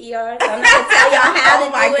Me to the ER. So I'm not gonna tell y'all how to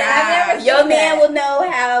do it. I've never Your man will know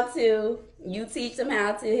how to. You teach him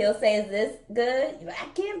how to. He'll say, "Is this good?" You're like, I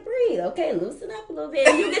can't breathe. Okay, loosen up a little bit.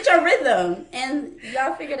 You get your rhythm, and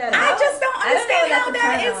y'all figure that out. I just don't understand how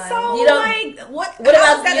that is so. You don't, what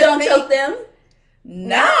about you? Don't choke them?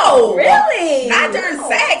 No, really. Not during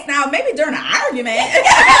sex. Now, maybe during an argument. I'm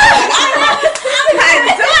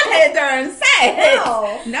not doing it during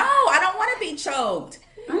sex. No, I don't want to be choked.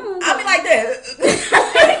 I'll be like this.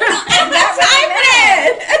 That's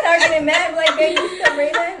Start getting mad, like, baby, you still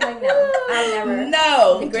breathing? Like, no, I'll never.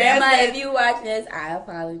 No, Grandma, if you watch this, I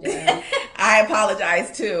apologize. I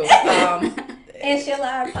apologize too. And she'll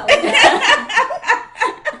apologize.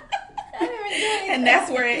 I've never And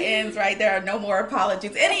that's where it ends, right? There are no more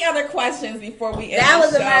apologies. Any other questions before we end That the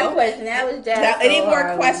wasn't show? my question. That was just Any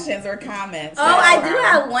more questions or comments? Oh, I do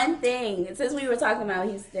have one thing. Since we were talking about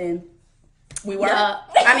Houston. We were?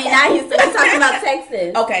 I mean, not Houston. We're talking about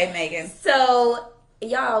Texas. Okay, Megan. So,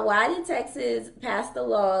 y'all, why did Texas pass the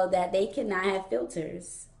law that they cannot have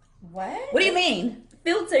filters? What? What do you mean?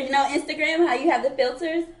 Filter, you know, Instagram, how you have the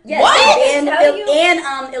filters? Yes, What? they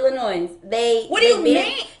banned Illinois. What do you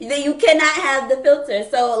mean? You cannot have the filter.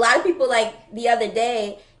 So a lot of people, like the other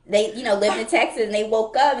day, they lived in Texas and they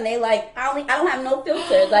woke up and they like, I don't have no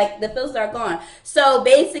filters. Like the filters are gone. So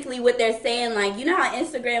basically, what they're saying, like, you know how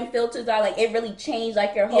Instagram filters are, like it really changed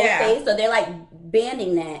like your whole face. So they're like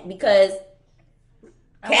banning that because.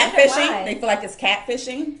 Catfishing? They feel like it's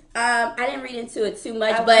catfishing? I didn't read into it too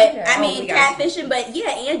much, I mean catfishing, but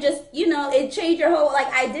yeah, and just it changed your whole like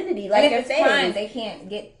identity, like your face. Crime, they can't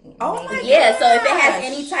get. Oh my god! Yeah, so if it has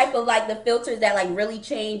any type of like the filters that like really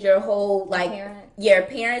change your whole like your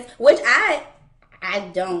appearance, which I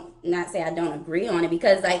don't not say I don't agree on it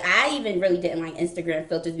because like I even really didn't like Instagram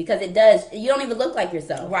filters because it does you don't even look like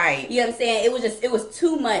yourself, right? You know what I'm saying? It was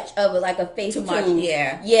too much of a face too much,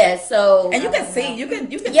 so and you can see you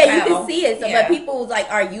can you can see it. So but people like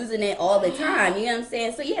are using it all the time. You know what I'm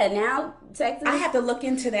saying? So yeah, now Texas. I have to look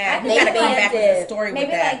into that. We got to come back with the story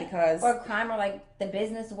with that because or crime or like the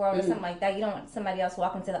business world or something like that. You don't want somebody else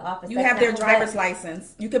walking to the office. You have their driver's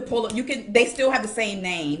license. You could pull. You can. They still have the same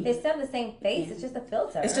name. They still have the same face. It's just a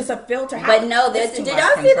filter. It's just a filter. But no, there's too did much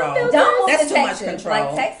y'all see the control. filter? Don't That's move too to much Texas. control.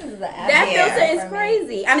 Like Texas is that filter is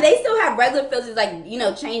crazy. I mean, they still have regular filters like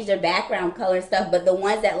change their background color and stuff, but the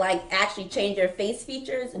ones that like actually change your face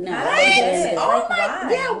features, no. Right? Oh my,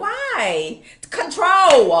 why? yeah, why?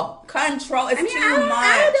 Control. It's too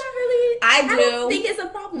much. I don't think it's a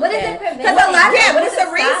problem. What is it preventing? Because a lot of what what's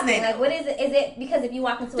the reasoning? Like, what is it? Is it because if you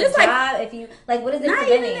walk into Just a job, if you like, what is it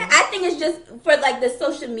preventing? I think it's just for like the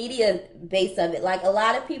social media base of it. Like a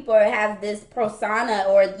lot of people have this persona,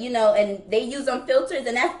 or and they use on filters,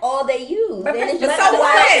 and that's all they use. But it's just so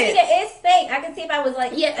what? Social media is fake. I can see if I was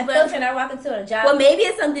like a filter and I walk into a job. Well, maybe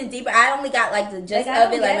it's something deeper. I only got like the gist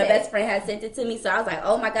of it. Like my best friend had sent it to me, so I was like,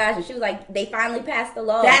 oh my gosh, and she was like, they finally passed the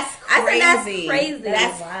law. That's crazy. I said that's crazy.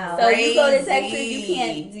 That's wow. So you go to Texas, you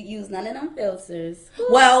can't use none of them filters.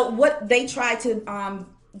 Well, what they tried to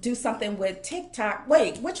do something with TikTok.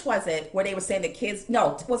 Wait, which was it? Where they were saying the kids?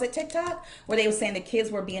 No, was it TikTok? Where they were saying the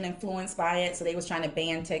kids were being influenced by it, so they was trying to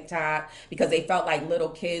ban TikTok because they felt like little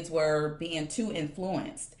kids were being too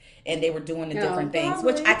influenced and they were doing the different things,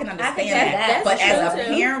 which I can understand that. But as a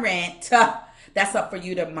parent, that's up for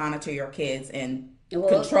you to monitor your kids and put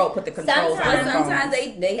the controls on their sometimes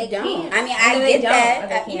phones. they don't. I mean, I get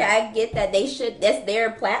that. I get that they should. That's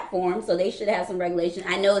their platform, so they should have some regulation.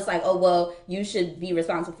 I know it's like, oh well, you should be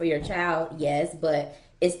responsible for your child. Yes, but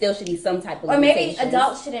it still should be some type of. Or maybe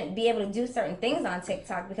adults shouldn't be able to do certain things on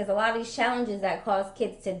TikTok because a lot of these challenges that cause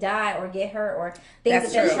kids to die or get hurt or things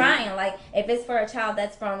that they're trying. Like if it's for a child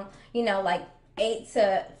that's from like 8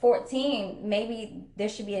 to 14, maybe there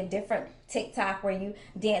should be a different TikTok where you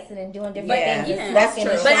dancing and doing different things. Yeah, that's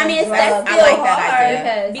true. But I mean, that's still like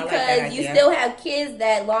hard because you still have kids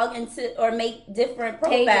that log into or make different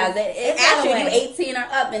profiles. Actually, you 18 or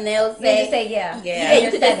up, and they'll say, you just say yeah. You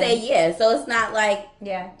could just say yeah. So it's not like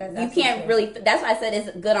you can't really. That's why I said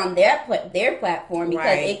it's good on their platform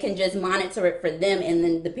because it can just monitor it for them, and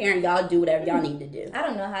then the parent y'all do whatever y'all need to do. I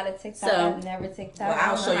don't know how to TikTok. I've never TikTok. Well,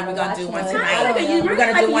 I'll show you. We're gonna do one tonight. We're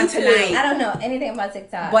gonna do one tonight. I don't know anything about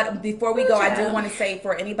TikTok. But before we go, I do want to say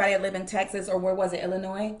for anybody that live in Texas or where was it,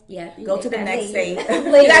 Illinois? Yeah. Go to the next state.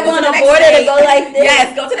 You're not going on the border to go like this.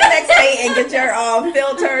 Yes, go to the next state and get your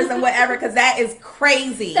filters and whatever because that is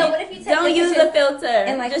crazy. So what if you don't use a filter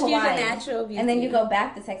and like just Hawaii, use a natural beauty. And then you go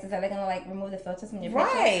back to Texas? Are they gonna like remove the filters from your picture?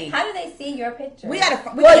 Right. How do they see your picture? Usually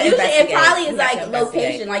it probably is like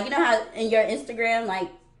location. Like you know how in your Instagram like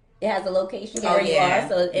it has a location where you are,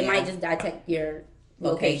 so it might just detect your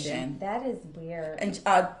location. That is weird. And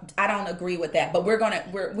I don't agree with that, but we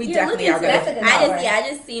definitely are going to. I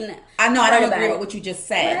just seen. I know I don't agree with what you just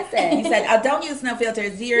said. You said don't use no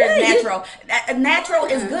filters. You're natural. Natural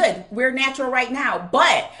is good. We're natural right now,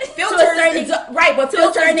 but filters but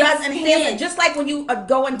filters does enhance it. Just like when you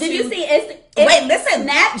go into. Did you see? Wait, listen.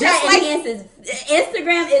 Snapchat enhances.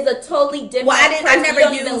 Instagram is a totally different. Well, I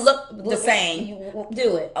never use look the same. You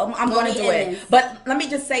do it. I'm going to do it. But let me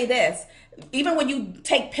just say this. even when you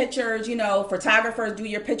take pictures, you know, photographers do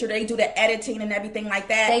your picture, they do the editing and everything like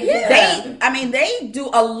that. They do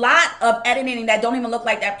a lot of editing that don't even look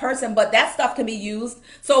like that person, but that stuff can be used.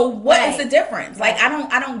 So what is the difference? Like,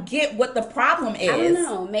 I don't get what the problem is. I don't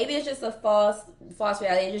know. Maybe it's just a false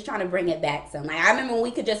reality. They're just trying to bring it back some. Like, I remember when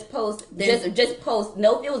we could just post, just post,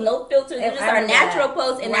 no filters, just our natural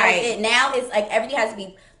post, and that was it. Now it's like everything has to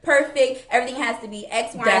be perfect, everything has to be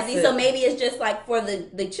X, Y, and Z. So maybe it's just like for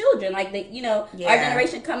the children, like our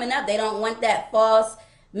generation coming up, they don't want that false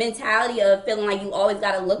mentality of feeling like you always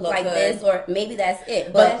got to look like good. This, or maybe that's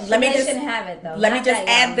it. But let me shouldn't have it though. Let me just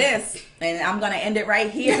add this, and I'm gonna end it right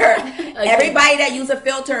here. Everybody that use a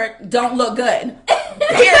filter don't look good.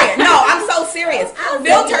 Period. No, I'm so serious.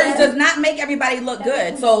 Filters does not make everybody look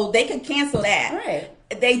good, so they could cancel that.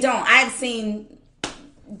 Right? They don't. I've seen.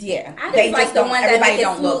 Yeah, I just like the ones that make it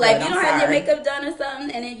smooth. Like, good. You don't have your makeup done or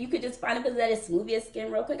something, and then you could just find a person that is smooth your skin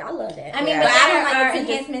real quick. I love that. I mean, but I don't like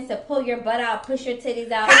enhancements to pull your butt out, push your titties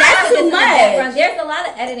out. That's too much. There's a lot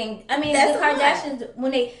of editing. I mean, the Kardashians,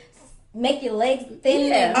 when they make your legs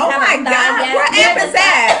thin. And oh my God, what app is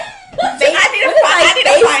that? I need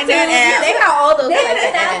to find that app. They got all those.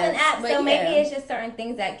 There's 1,000 apps. So maybe it's just certain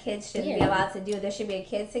things that kids shouldn't be allowed to do. There should be a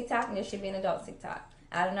kids TikTok and there should be an adult TikTok.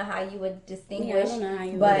 I don't know how you would distinguish. I don't know how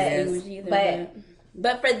you would distinguish either.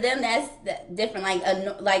 But for them, that's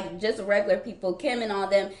different. Like just regular people, Kim and all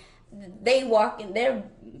them, they walk in their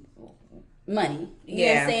money. You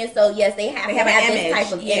know what I'm saying? So yes, they have this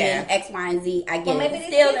type of image, X, Y, and Z. I get well, maybe it. These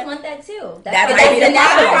kids want that too. That's the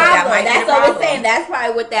problem. That's what we're saying. That's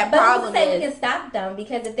probably what that problem is. We can stop them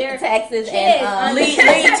because if they're Texas kids, and leave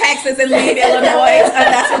Texas and leave Illinois.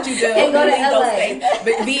 That's what you do. And go to LA.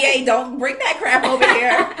 But VA, don't bring that crap over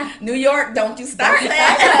here. New York, don't you start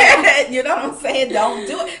that. You know what I'm saying? Don't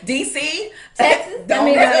do it. DC, Texas, don't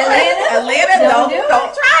do it. Atlanta,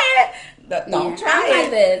 don't try it. Don't try it.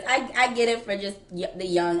 Like this. I get it for just the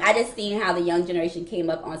young. I just seen how the young generation came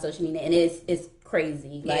up on social media, and it's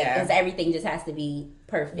crazy. Like, because everything just has to be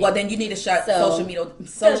perfect. Well, then you need to shut social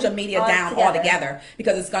media down altogether,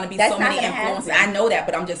 because it's going to be so many influences. I know that,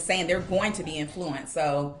 but I'm just saying they're going to be influenced.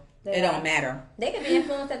 So it don't matter. They can be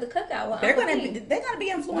influenced at the cookout. Well, they're gonna be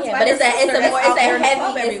influenced. Yeah, by but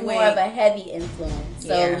it's more of a heavy influence.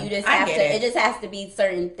 So you just have to. It just has to be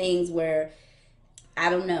certain things where. I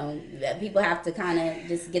don't know. People have to kind of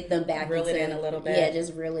just get them back. Reel it in a little bit. Yeah,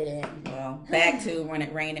 just reel it in. Well, back to when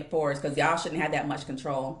it rained, it pours, because y'all shouldn't have that much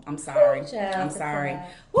control. I'm sorry. I'm sorry.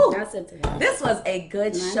 Woo. This was a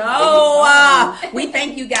good show. We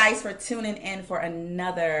thank you guys for tuning in for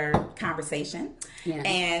another conversation. Yeah.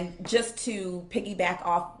 And just to piggyback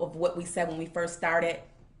off of what we said when we first started,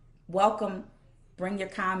 welcome. Bring your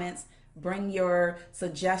comments. Bring your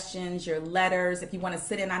suggestions, your letters. If you want to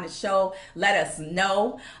sit in on the show, let us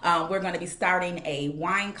know. We're going to be starting a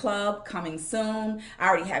wine club coming soon. I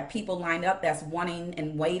already have people lined up that's wanting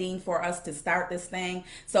and waiting for us to start this thing.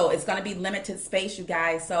 So it's going to be limited space, you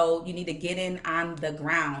guys. So you need to get in on the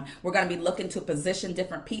ground. We're going to be looking to position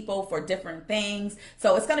different people for different things.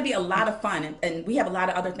 So it's going to be a lot of fun. And we have a lot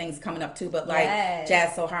of other things coming up too. But like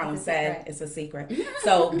Jazz So Harlem said, it's a secret.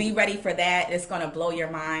 So be ready for that. It's going to blow your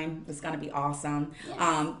mind. It's going to be awesome.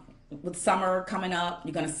 Yes. With summer coming up,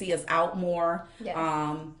 you're going to see us out more. Yes.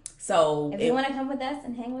 So if you want to come with us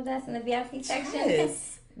and hang with us in the VIP section,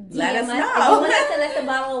 let us know. If you want us to send us a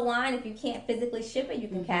bottle of wine, if you can't physically ship it, you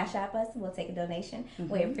can Cash App us and we'll take a donation.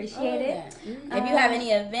 We appreciate it. If you have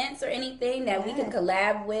any events or anything that we can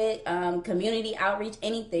collab with, community outreach,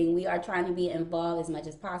 anything, we are trying to be involved as much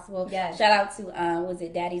as possible. Yes. Shout out to was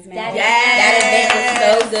it Daddy's Man? That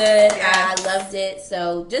event was so good. I loved it.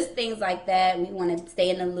 So just things like that. We want to stay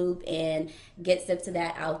in the loop and get stuff to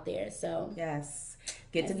that out there. So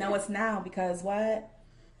get to know us now, because what?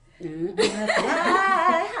 We love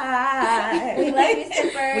you,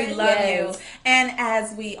 Sippers. We love you. And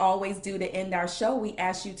as we always do to end our show, we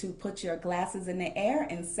ask you to put your glasses in the air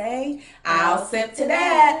and say, I'll sip to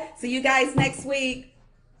that. See you guys next week.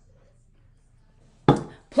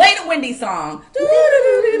 Play the Wendy song.